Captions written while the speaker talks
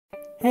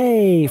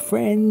Hey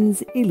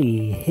friends,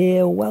 Illy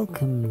here,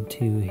 welcome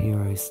to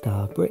Hero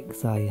Star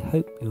Bricks. I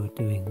hope you're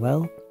doing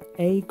well.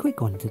 A quick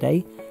one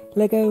today.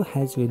 LEGO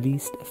has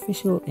released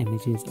official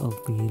images of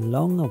the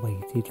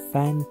long-awaited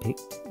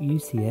fan-picked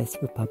UCS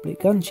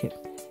Republic Gunship,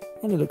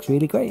 and it looks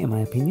really great in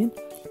my opinion.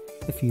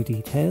 A few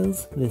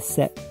details: the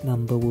set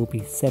number will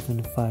be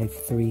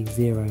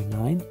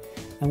 75309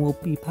 and will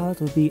be part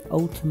of the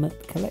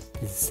Ultimate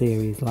Collector's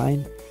Series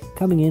line,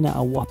 coming in at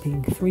a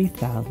whopping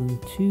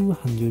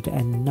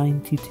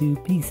 3,292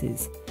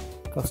 pieces,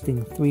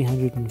 costing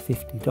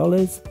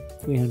 $350,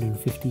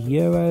 350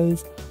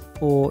 euros,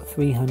 or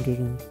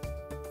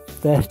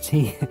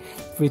 330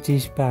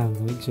 British pounds.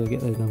 Make sure I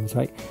get those numbers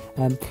right.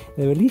 The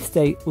release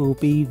date will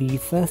be the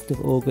 1st of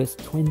August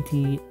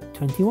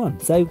 2021,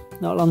 so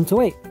not long to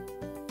wait.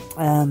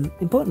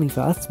 Importantly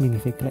for us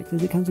minifig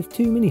collectors, it comes with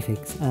two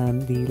minifigs,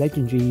 the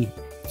legendary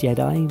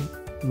Jedi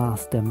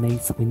Master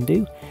Mace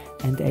Windu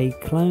and a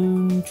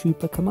Clone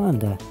Trooper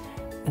Commander.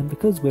 And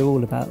because we're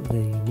all about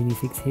the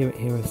minifigs here at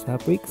Hero Star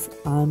Bricks,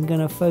 I'm going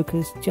to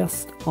focus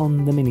just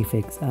on the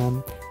minifigs.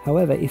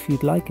 However, if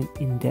you'd like an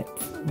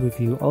in-depth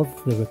review of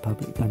the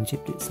Republic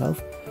Gunship itself,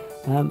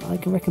 I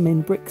can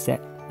recommend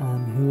Brickset,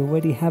 who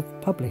already have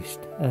published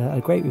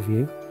a great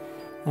review.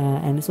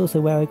 And it's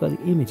also where I got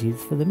the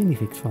images for the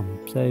minifigs from.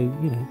 So,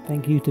 you know,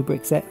 thank you to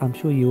Brickset. I'm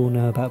sure you all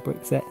know about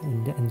Brickset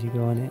and you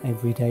go on it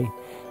every day.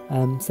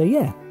 So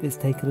yeah, let's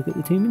take a look at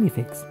the two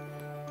minifigs.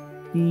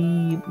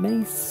 The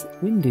Mace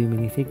Windu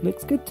minifig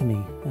looks good to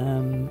me.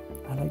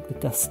 I like the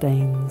dust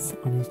stains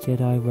on his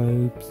Jedi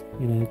robes,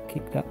 you know,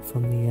 kicked up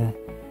from the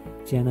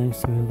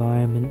Geonosis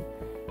environment.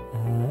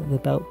 The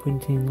belt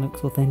printing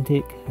looks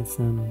authentic, has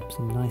some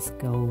nice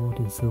gold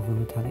and silver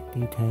metallic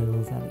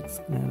details.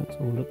 That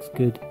all looks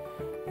good.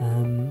 I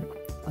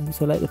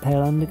also like the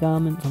pale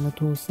undergarments on the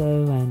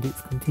torso and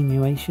its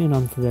continuation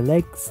onto the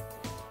legs.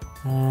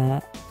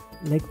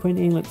 Leg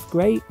printing looks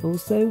great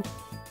also.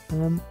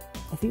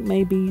 I think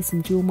maybe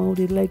some dual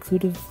moulded legs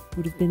would have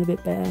been a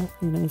bit better.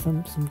 You know,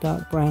 some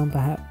dark brown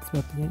perhaps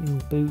representing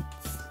the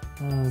boots.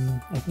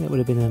 I think that would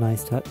have been a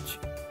nice touch.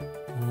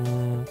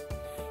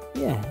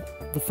 Yeah,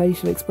 the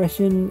facial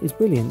expression is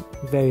brilliant,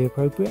 very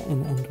appropriate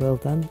and well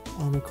done.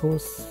 And of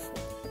course,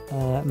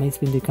 Mace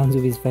Windu comes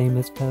with his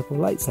famous purple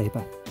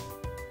lightsaber.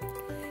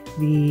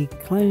 The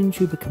Clone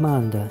Trooper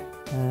Commander,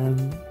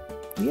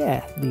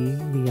 yeah, the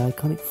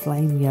iconic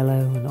flame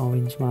yellow and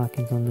orange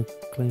markings on the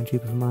Clone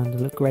Trooper Commander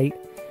look great,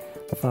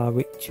 far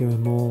richer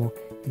and more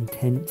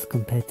intense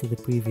compared to the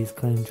previous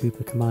Clone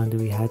Trooper Commander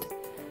we had.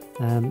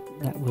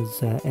 That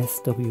was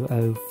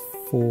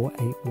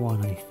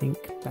SWO481, I think,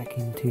 back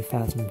in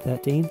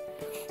 2013.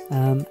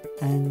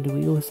 And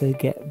we also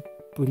get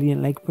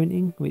brilliant leg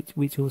printing,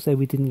 which also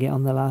we didn't get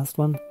on the last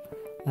one.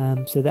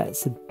 So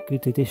that's a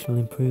good additional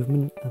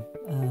improvement.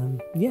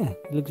 Yeah,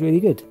 it looks really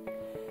good.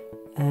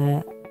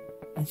 I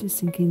was just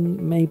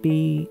thinking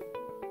maybe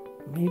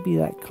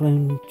that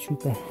Clone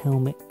Trooper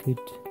helmet could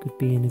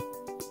be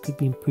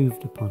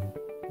improved upon.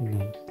 You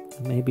know,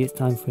 maybe it's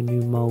time for a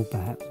new mold,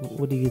 perhaps.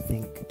 What do you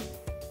think?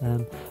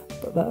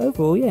 But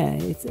overall, yeah,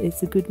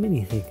 it's a good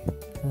minifig.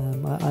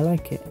 I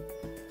like it.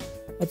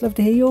 I'd love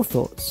to hear your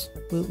thoughts.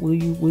 Will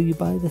you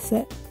buy the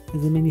set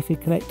as a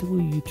minifig collector?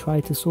 Will you try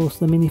to source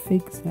the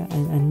minifigs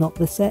and not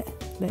the set?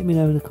 Let me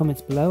know in the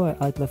comments below.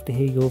 I'd love to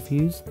hear your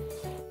views.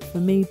 For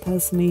me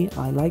personally,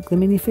 I like the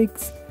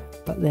minifigs,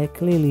 but they're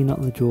clearly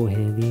not the draw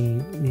here.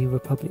 The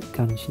Republic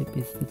Gunship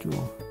is the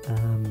draw.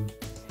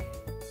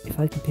 If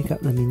I can pick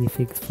up the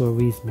minifigs for a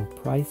reasonable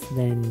price,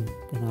 then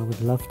I would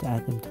love to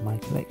add them to my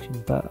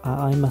collection. But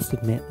I must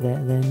admit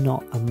they're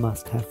not a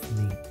must-have for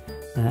me,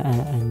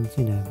 and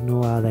you know,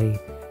 nor are they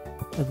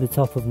at the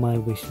top of my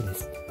wish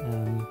list.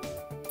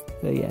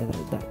 So yeah,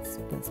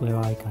 that's where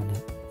I kind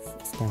of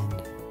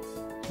stand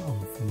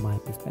from my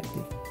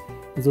perspective.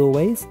 As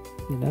always,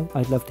 you know,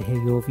 I'd love to hear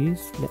your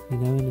views. Let me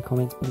know in the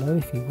comments below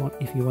if you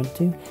want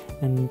to.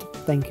 And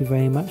thank you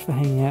very much for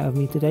hanging out with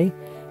me today.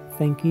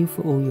 Thank you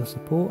for all your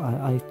support.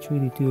 I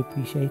truly do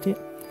appreciate it.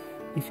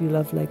 If you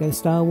love LEGO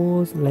Star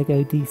Wars,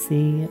 LEGO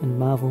DC and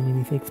Marvel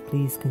minifigs,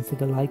 please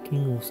consider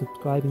liking or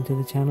subscribing to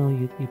the channel.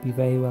 You'd be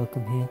very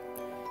welcome here.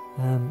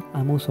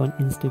 I'm also on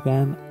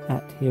Instagram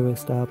at Hero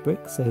Star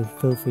Bricks, so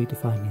feel free to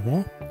find me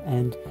there.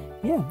 And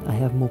yeah, I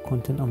have more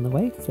content on the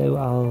way, so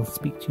I'll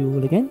speak to you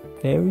all again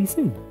very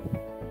soon.